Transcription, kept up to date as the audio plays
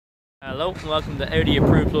Hello and welcome to Audi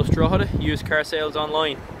Approved Plus Drogheda, used car sales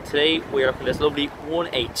online. Today we are looking at this lovely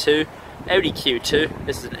 182 Audi Q2.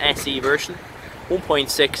 This is an SE version,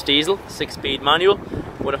 1.6 diesel, 6-speed manual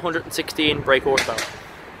with 116 brake horsepower.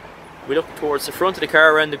 We look towards the front of the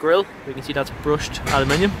car around the grille. We can see that's brushed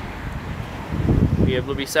aluminium. We have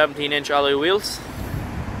lovely 17-inch alloy wheels.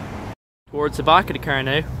 Towards the back of the car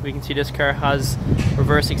now, we can see this car has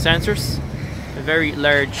reversing sensors, a very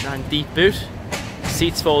large and deep boot.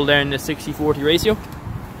 Seats fold down in a 60-40 ratio.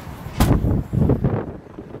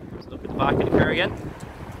 Let's look at the back of the car again.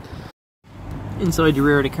 Inside the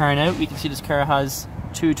rear of the car now, we can see this car has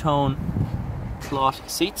two-tone cloth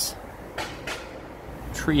seats,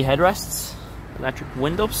 3 headrests, electric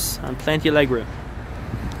windows and plenty of legroom.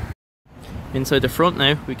 Inside the front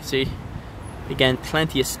now, we can see again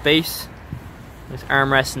plenty of space. There's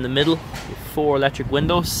armrests in the middle with 4 electric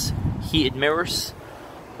windows, heated mirrors,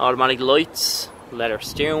 automatic lights, leather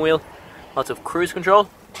steering wheel, lots of cruise control.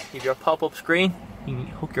 You have your pop-up screen, you can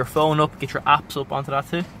hook your phone up, get your apps up onto that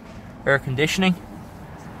too, air conditioning,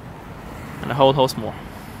 and a whole host more.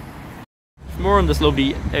 For more on this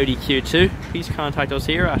lovely Audi Q2, please contact us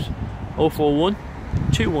here at 041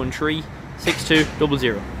 213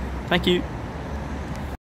 6200. Thank you.